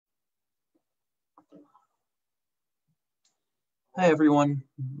Hi everyone,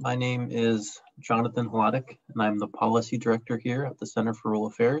 my name is Johnathan Hladik and I'm the Policy Director here at the Center for Rural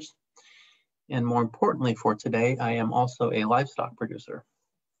Affairs. And more importantly for today, I am also a livestock producer.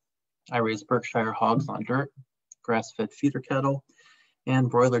 I raise Berkshire hogs on dirt, grass-fed feeder cattle, and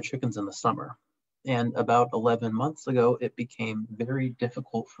broiler chickens in the summer. And about 11 months ago, it became very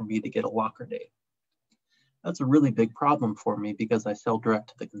difficult for me to get a locker date. That's a really big problem for me because I sell direct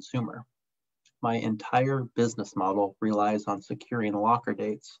to the consumer. My entire business model relies on securing locker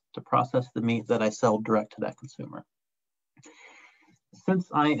dates to process the meat that I sell direct to that consumer. Since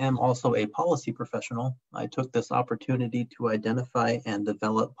I am also a policy professional, I took this opportunity to identify and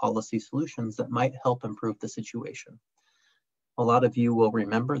develop policy solutions that might help improve the situation. A lot of you will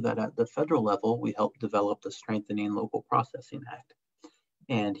remember that at the federal level, we helped develop the Strengthening Local Processing Act.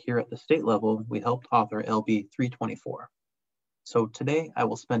 And here at the state level, we helped author LB 324. So today I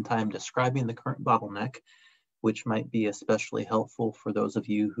will spend time describing the current bottleneck, which might be especially helpful for those of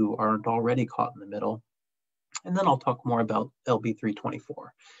you who aren't already caught in the middle. And then I'll talk more about LB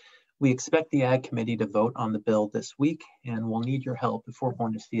 324. We expect the Ag Committee to vote on the bill this week, and we'll need your help if we're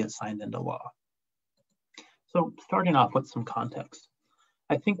going to see it signed into law. So starting off with some context.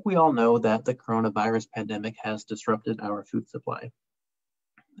 I think we all know that the coronavirus pandemic has disrupted our food supply.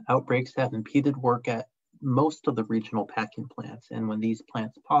 Outbreaks have impeded work at most of the regional packing plants, and when these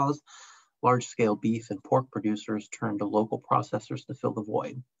plants pause, large-scale beef and pork producers turn to local processors to fill the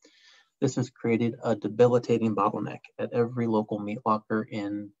void. This has created a debilitating bottleneck at every local meat locker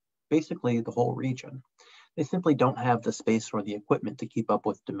in basically the whole region. They simply don't have the space or the equipment to keep up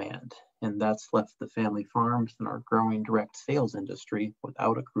with demand, and that's left the family farms and our growing direct sales industry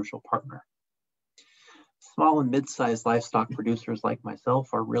without a crucial partner. Small and mid-sized livestock producers like myself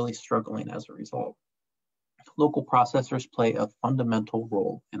are really struggling as a result. Local processors play a fundamental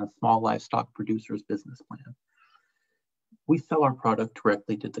role in a small livestock producer's business plan. We sell our product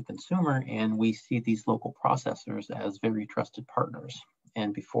directly to the consumer, and we see these local processors as very trusted partners.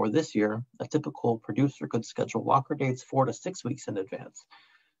 And before this year, a typical producer could schedule locker dates 4 to 6 weeks in advance,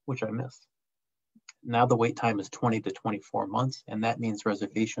 which I miss. Now the wait time is 20 to 24 months, and that means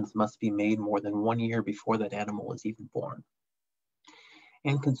reservations must be made more than 1 year before that animal is even born.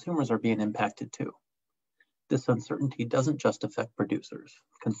 And consumers are being impacted too. This uncertainty doesn't just affect producers.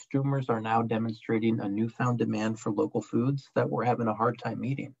 Consumers are now demonstrating a newfound demand for local foods that we're having a hard time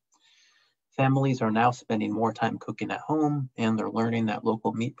meeting. Families are now spending more time cooking at home, and they're learning that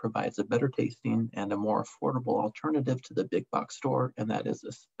local meat provides a better tasting and a more affordable alternative to the big box store, and that is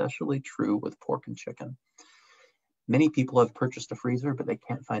especially true with pork and chicken. Many people have purchased a freezer, but they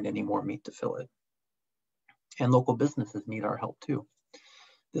can't find any more meat to fill it. And local businesses need our help too.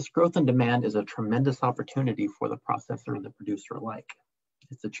 This growth in demand is a tremendous opportunity for the processor and the producer alike.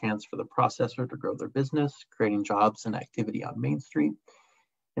 It's a chance for the processor to grow their business, creating jobs and activity on Main Street,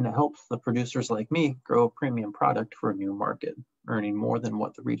 and it helps the producers like me grow a premium product for a new market, earning more than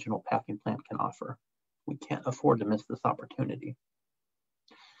what the regional packing plant can offer. We can't afford to miss this opportunity.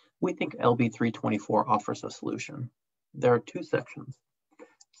 We think LB 324 offers a solution. There are 2 sections.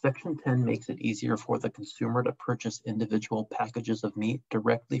 Section 10 makes it easier for the consumer to purchase individual packages of meat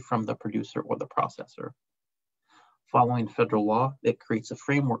directly from the producer or the processor. Following federal law, it creates a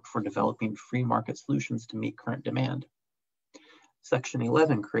framework for developing free market solutions to meet current demand. Section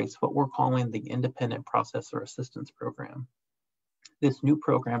 11 creates what we're calling the Independent Processor Assistance Program. This new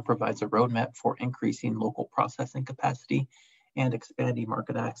program provides a roadmap for increasing local processing capacity and expanding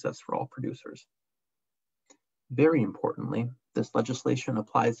market access for all producers. Very importantly, this legislation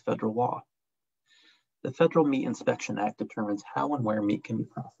applies federal law. The Federal Meat Inspection Act determines how and where meat can be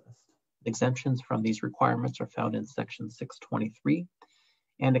processed. Exemptions from these requirements are found in Section 623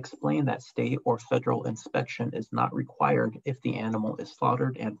 and explain that state or federal inspection is not required if the animal is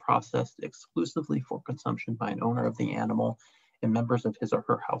slaughtered and processed exclusively for consumption by an owner of the animal and members of his or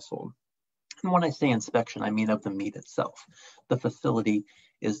her household. And when I say inspection, I mean of the meat itself. The facility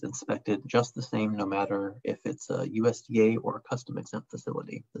is inspected just the same no matter if it's a USDA or a custom exempt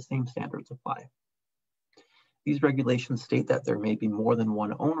facility. The same standards apply. These regulations state that there may be more than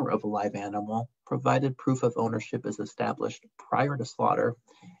one owner of a live animal, provided proof of ownership is established prior to slaughter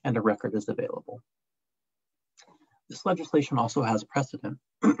and a record is available. This legislation also has precedent.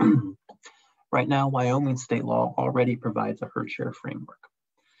 Right now, Wyoming state law already provides a herd share framework.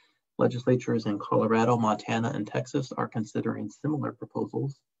 Legislatures in Colorado, Montana, and Texas are considering similar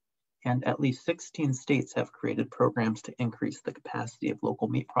proposals, and at least 16 states have created programs to increase the capacity of local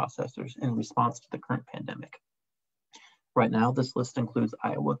meat processors in response to the current pandemic. Right now, this list includes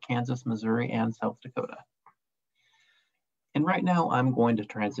Iowa, Kansas, Missouri, and South Dakota. And right now I'm going to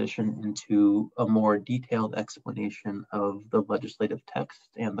transition into a more detailed explanation of the legislative text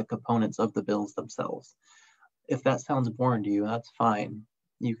and the components of the bills themselves. If that sounds boring to you, that's fine.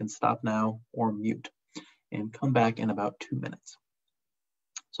 You can stop now or mute and come back in about 2 minutes.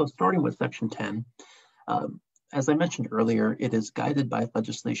 So starting with Section 10, as I mentioned earlier, it is guided by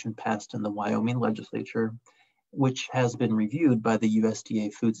legislation passed in the Wyoming legislature, which has been reviewed by the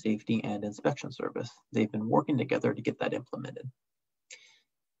USDA Food Safety and Inspection Service. They've been working together to get that implemented.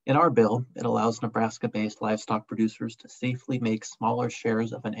 In our bill, it allows Nebraska-based livestock producers to safely make smaller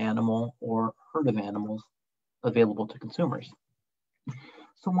shares of an animal or herd of animals available to consumers.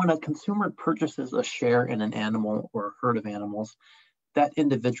 So when a consumer purchases a share in an animal or a herd of animals, that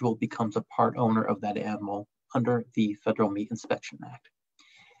individual becomes a part owner of that animal under the Federal Meat Inspection Act.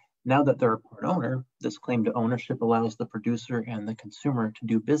 Now that they're a part owner, this claim to ownership allows the producer and the consumer to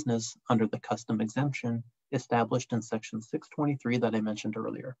do business under the custom exemption established in Section 623 that I mentioned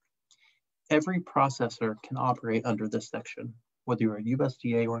earlier. Every processor can operate under this section, whether you're a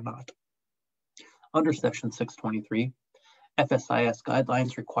USDA or not. Under Section 623, FSIS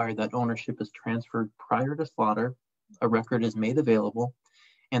guidelines require that ownership is transferred prior to slaughter, a record is made available,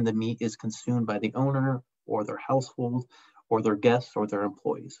 and the meat is consumed by the owner or their household or their guests or their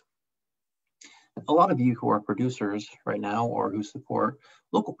employees. A lot of you who are producers right now or who support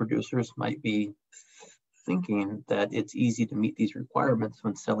local producers might be thinking that it's easy to meet these requirements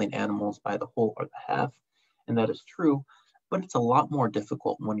when selling animals by the whole or the half, and that is true, but it's a lot more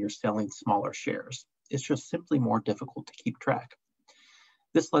difficult when you're selling smaller shares. It's just simply more difficult to keep track.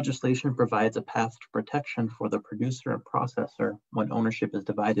 This legislation provides a path to protection for the producer and processor when ownership is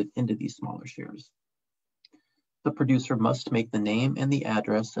divided into these smaller shares. The producer must make the name and the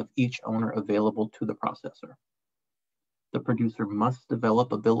address of each owner available to the processor. The producer must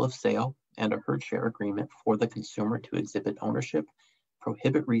develop a bill of sale and a herd share agreement for the consumer to exhibit ownership,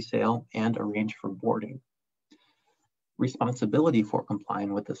 prohibit resale, and arrange for boarding. Responsibility for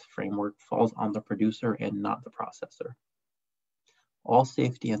complying with this framework falls on the producer and not the processor. All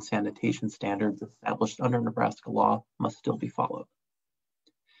safety and sanitation standards established under Nebraska law must still be followed.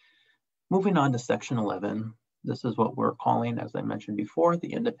 Moving on to Section 11, this is what we're calling, as I mentioned before,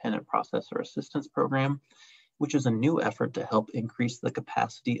 the Independent Processor Assistance Program, which is a new effort to help increase the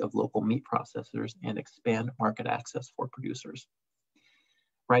capacity of local meat processors and expand market access for producers.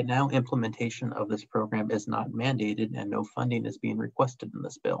 Right now, implementation of this program is not mandated and no funding is being requested in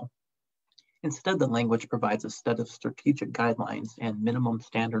this bill. Instead, the language provides a set of strategic guidelines and minimum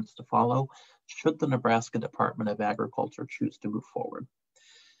standards to follow should the Nebraska Department of Agriculture choose to move forward.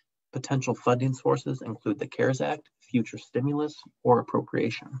 Potential funding sources include the CARES Act, future stimulus, or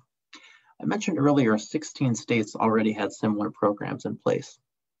appropriation. I mentioned earlier, 16 states already had similar programs in place.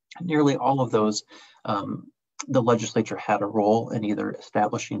 Nearly all of those, the legislature had a role in either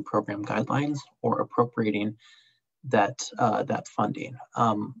establishing program guidelines or appropriating that funding.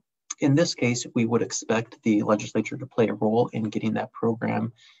 In this case, we would expect the legislature to play a role in getting that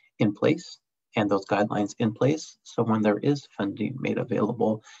program in place and those guidelines in place. So when there is funding made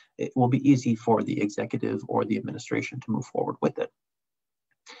available, it will be easy for the executive or the administration to move forward with it.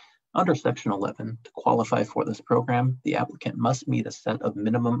 Under Section 11, to qualify for this program, the applicant must meet a set of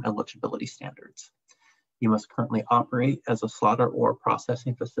minimum eligibility standards. You must currently operate as a slaughter or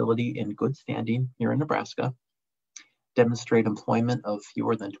processing facility in good standing here in Nebraska, demonstrate employment of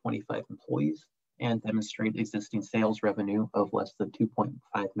fewer than 25 employees, and demonstrate existing sales revenue of less than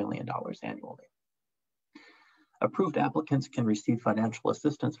 $2.5 million annually. Approved applicants can receive financial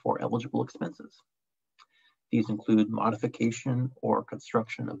assistance for eligible expenses. These include modification or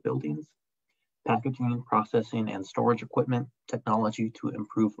construction of buildings, packaging, processing, and storage equipment, technology to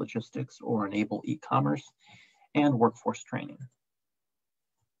improve logistics or enable e-commerce, and workforce training.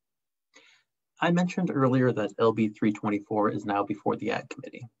 I mentioned earlier that LB 324 is now before the Ag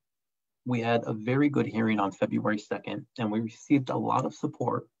Committee. We had a very good hearing on February 2nd, and we received a lot of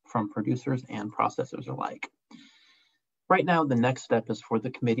support from producers and processors alike. Right now, the next step is for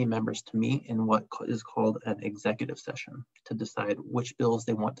the committee members to meet in what is called an executive session to decide which bills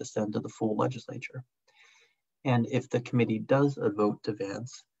they want to send to the full legislature. And if the committee does a vote to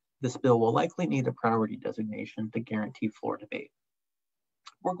advance, this bill will likely need a priority designation to guarantee floor debate.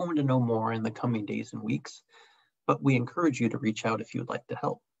 We're going to know more in the coming days and weeks, but we encourage you to reach out if you'd like to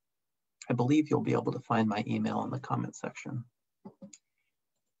help. I believe you'll be able to find my email in the comment section.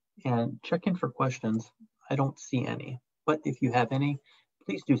 And check in for questions. I don't see any, but if you have any,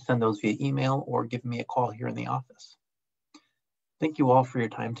 please do send those via email or give me a call here in the office. Thank you all for your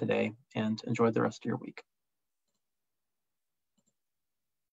time today and enjoy the rest of your week.